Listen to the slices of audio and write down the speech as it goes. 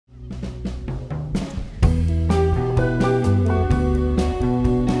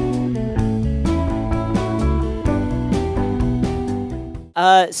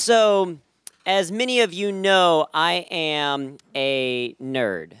So, as many of you know, I am a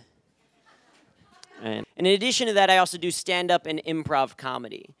nerd. And in addition to that, I also do stand-up and improv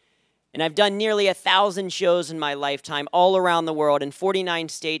comedy. And I've done nearly 1,000 shows in my lifetime all around the world in 49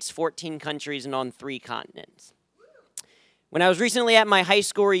 states, 14 countries, and on 3 continents. When I was recently at my high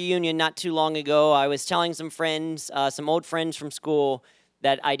school reunion not too long ago, I was telling some friends, some old friends from school,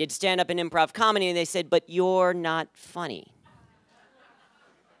 that I did stand-up and improv comedy, and they said, "But you're not funny."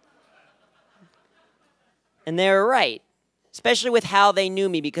 And they were right, especially with how they knew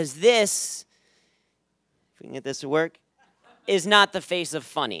me, because this, if we can get this to work, is not the face of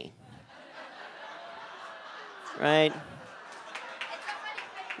funny. Right?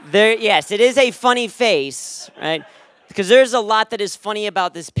 Yes, it is a funny face, right? Because there's a lot that is funny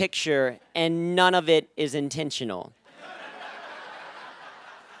about this picture, and none of it is intentional.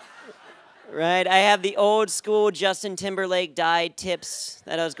 Right? I have the old school Justin Timberlake dyed tips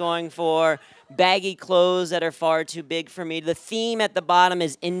that I was going for, baggy clothes that are far too big for me. The theme at the bottom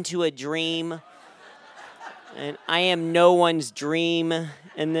is Into a Dream. And I am no one's dream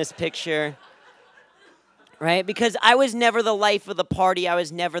in this picture. Right? Because I was never the life of the party. I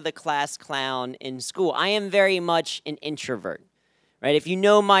was never the class clown in school. I am very much an introvert. Right? If you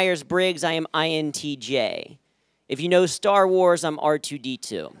know Myers-Briggs, I am INTJ. If you know Star Wars, I'm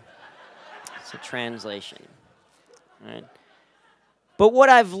R2-D2. It's a translation. Right? But what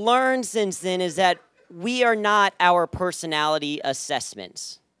I've learned since then is that we are not our personality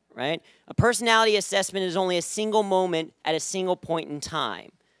assessments. Right? A personality assessment is only a single moment at a single point in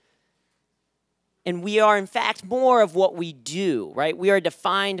time. And we are, in fact, more of what we do, right? We are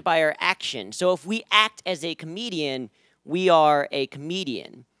defined by our actions. So if we act as a comedian, we are a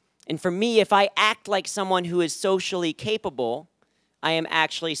comedian. And for me, if I act like someone who is socially capable, I am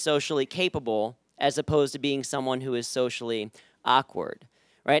actually socially capable, as opposed to being someone who is socially awkward,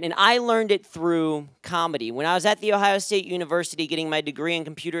 right? And I learned it through comedy. When I was at The Ohio State University getting my degree in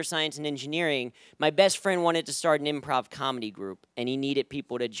computer science and engineering, my best friend wanted to start an improv comedy group, and he needed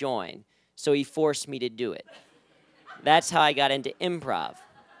people to join. So he forced me to do it. That's how I got into improv.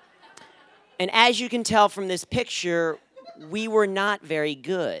 And as you can tell from this picture, we were not very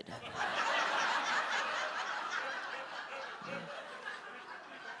good.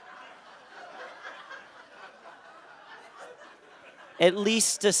 At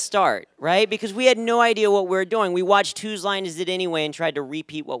least to start, right? Because we had no idea what we were doing. We watched Whose Line Is It Anyway and tried to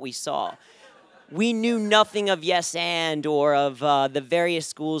repeat what we saw. We knew nothing of yes and or of the various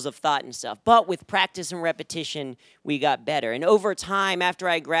schools of thought and stuff. But with practice and repetition, we got better. And over time, after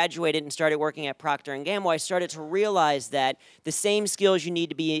I graduated and started working at Procter & Gamble, I started to realize that the same skills you need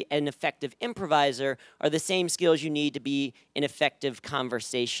to be an effective improviser are the same skills you need to be an effective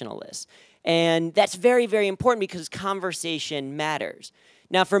conversationalist. And that's very, very important because conversation matters.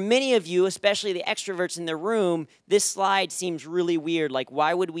 Now, for many of you, especially the extroverts in the room, this slide seems really weird. Like,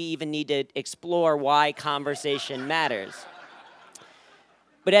 why would we even need to explore why conversation matters?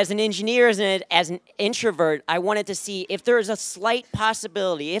 But as an engineer, as an introvert, I wanted to see if there is a slight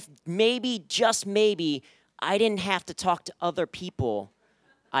possibility, if maybe, just maybe, I didn't have to talk to other people,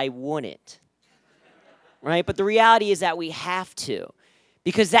 I wouldn't. Right? But the reality is that we have to.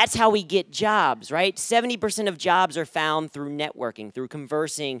 Because that's how we get jobs, right? 70% of jobs are found through networking, through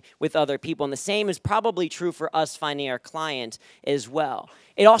conversing with other people. And the same is probably true for us finding our client as well.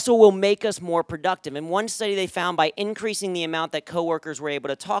 It also will make us more productive. In one study they found by increasing the amount that coworkers were able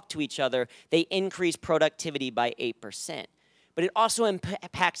to talk to each other, they increased productivity by 8%. But it also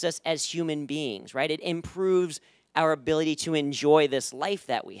impacts us as human beings, right? It improves our ability to enjoy this life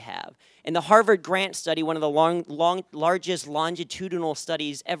that we have. In the Harvard Grant study, one of the largest longitudinal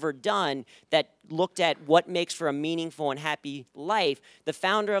studies ever done that looked at what makes for a meaningful and happy life, the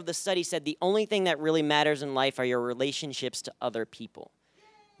founder of the study said the only thing that really matters in life are your relationships to other people.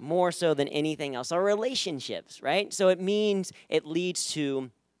 More so than anything else, our relationships, right? So it means it leads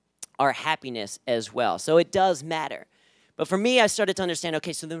to our happiness as well. So it does matter. But for me, I started to understand,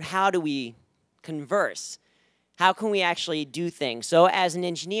 okay, so then how do we converse? How can we actually do things? So as an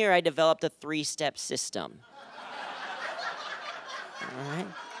engineer, I developed a 3-step system. All right?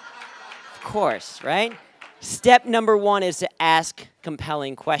 Of course, right? Step number 1 is to ask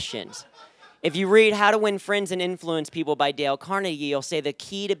compelling questions. If you read How to Win Friends and Influence People by Dale Carnegie, you'll say the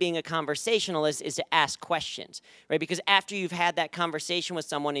key to being a conversationalist is to ask questions, right? Because after you've had that conversation with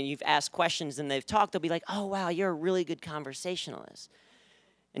someone and you've asked questions and they've talked, they'll be like, oh, wow, you're a really good conversationalist.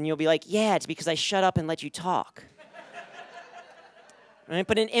 And you'll be like, yeah, it's because I shut up and let you talk. Right?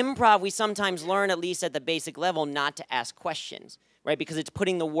 But in improv, we sometimes learn, at least at the basic level, not to ask questions, right? Because it's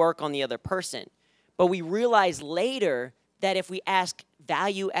putting the work on the other person. But we realize later that if we ask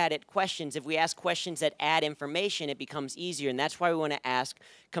value-added questions, if we ask questions that add information, it becomes easier. And that's why we want to ask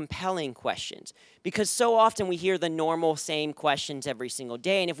compelling questions. Because so often we hear the normal same questions every single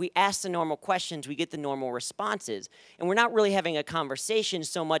day. And if we ask the normal questions, we get the normal responses. And we're not really having a conversation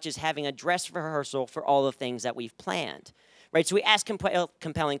so much as having a dress rehearsal for all the things that we've planned. Right, so we ask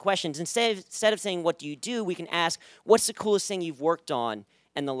compelling questions. Instead of saying, what do you do, we can ask, what's the coolest thing you've worked on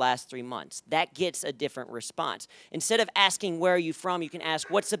in the last 3 months? That gets a different response. Instead of asking, where are you from, you can ask,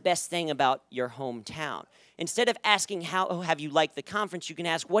 what's the best thing about your hometown? Instead of asking, how have you liked the conference, you can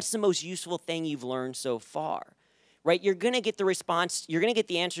ask, what's the most useful thing you've learned so far? Right, you're going to get the response, you're going to get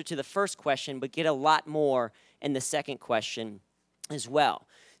the answer to the first question, but get a lot more in the second question as well.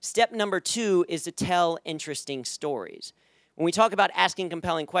 Step number 2 is to tell interesting stories. When we talk about asking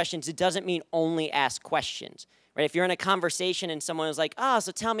compelling questions, it doesn't mean only ask questions. Right? If you're in a conversation and someone is like,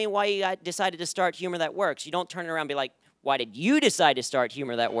 so tell me why you decided to start Humor That Works, you don't turn around and be like, why did you decide to start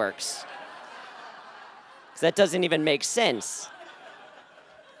Humor That Works? Because that doesn't even make sense.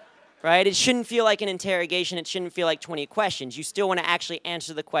 Right? It shouldn't feel like an interrogation. It shouldn't feel like 20 questions. You still want to actually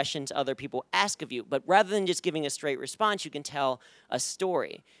answer the questions other people ask of you. But rather than just giving a straight response, you can tell a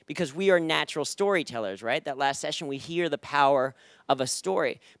story. Because we are natural storytellers, right? That last session, we hear the power of a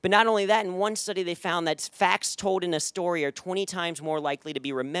story. But not only that, in one study they found that facts told in a story are 20 times more likely to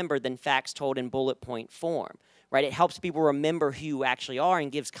be remembered than facts told in bullet point form. Right? It helps people remember who you actually are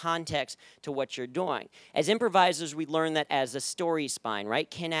and gives context to what you're doing. As improvisers, we learn that as a story spine,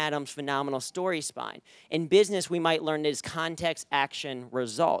 right? Ken Adams' phenomenal story spine. In business, we might learn it as context, action,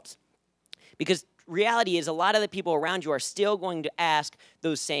 results. Because reality is a lot of the people around you are still going to ask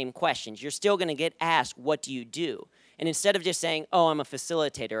those same questions. You're still going to get asked, what do you do? And instead of just saying, I'm a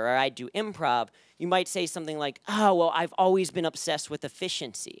facilitator or I do improv, you might say something like, well, I've always been obsessed with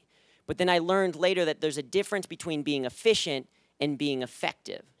efficiency. But then I learned later that there's a difference between being efficient and being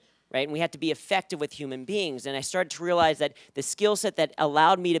effective, right? And we have to be effective with human beings. And I started to realize that the skill set that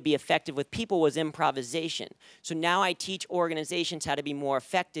allowed me to be effective with people was improvisation. So now I teach organizations how to be more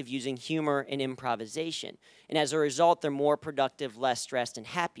effective using humor and improvisation. And as a result, they're more productive, less stressed, and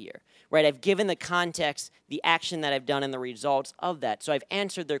happier, right? I've given the context, the action that I've done, and the results of that. So I've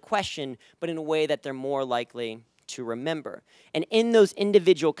answered their question, but in a way that they're more likely to remember. And in those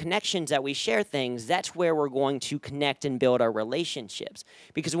individual connections that we share things, that's where we're going to connect and build our relationships.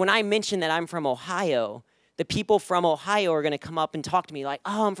 Because when I mention that I'm from Ohio, the people from Ohio are going to come up and talk to me like,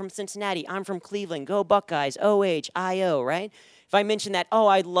 I'm from Cincinnati, I'm from Cleveland, go Buckeyes, OHIO, right? If I mention that,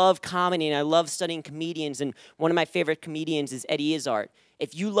 I love comedy and I love studying comedians, and one of my favorite comedians is Eddie Izzard.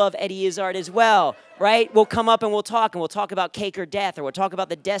 If you love Eddie Izzard as well, right, we'll come up and we'll talk about Cake or Death, or we'll talk about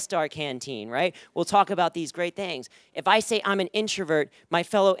the Death Star canteen, right? We'll talk about these great things. If I say I'm an introvert, my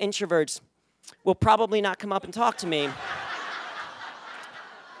fellow introverts will probably not come up and talk to me.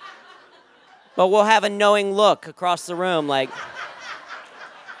 But we'll have a knowing look across the room like,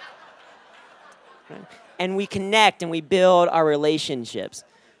 and we connect and we build our relationships.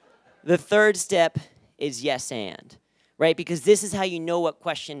 The third step is yes and. Right? Because this is how you know what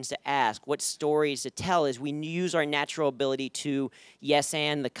questions to ask, what stories to tell, is we use our natural ability to yes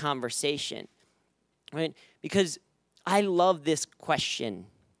and the conversation. Right? Because I love this question.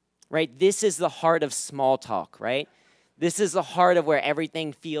 Right? This is the heart of small talk, right? This is the heart of where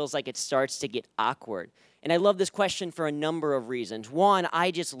everything feels like it starts to get awkward. And I love this question for a number of reasons. One,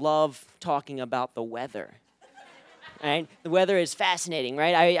 I just love talking about the weather. Right? The weather is fascinating,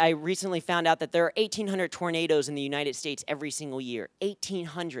 right? I recently found out that there are 1,800 tornadoes in the United States every single year.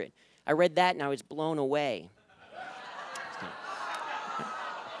 1,800. I read that and I was blown away.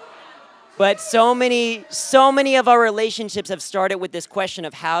 But so many of our relationships have started with this question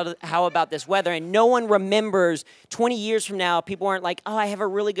of how about this weather, and no one remembers 20 years from now, people aren't like, I have a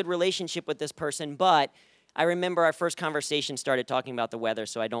really good relationship with this person, but I remember our first conversation started talking about the weather,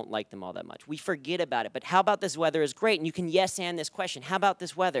 so I don't like them all that much. We forget about it, but how about this weather is great, and you can yes and this question. How about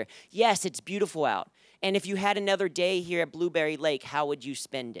this weather? Yes, it's beautiful out. And if you had another day here at Blueberry Lake, how would you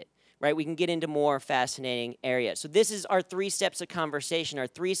spend it? Right? We can get into more fascinating areas. So this is our 3 steps of conversation, our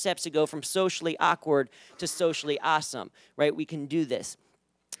 3 steps to go from socially awkward to socially awesome. Right? We can do this.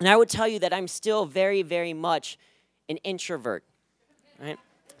 And I would tell you that I'm still very, very much an introvert. Right?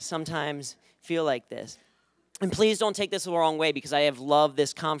 Sometimes feel like this. And please don't take this the wrong way, because I have loved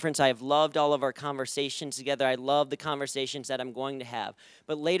this conference. I have loved all of our conversations together. I love the conversations that I'm going to have.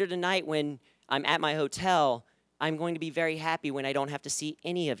 But later tonight when I'm at my hotel, I'm going to be very happy when I don't have to see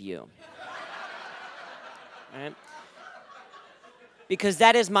any of you. Right? because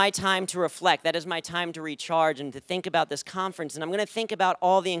that is my time to reflect. That is my time to recharge and to think about this conference. And I'm going to think about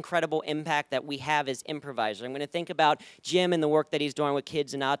all the incredible impact that we have as improvisers. I'm going to think about Jim and the work that he's doing with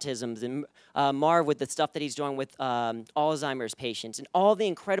kids and autism, and Marv with the stuff that he's doing with Alzheimer's patients, and all the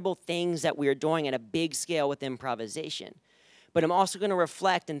incredible things that we are doing at a big scale with improvisation. But I'm also going to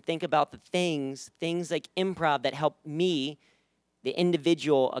reflect and think about the things like improv that help me, the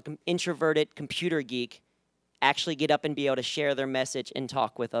individual, an introverted computer geek, actually get up and be able to share their message and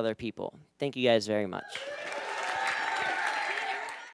talk with other people. Thank you guys very much.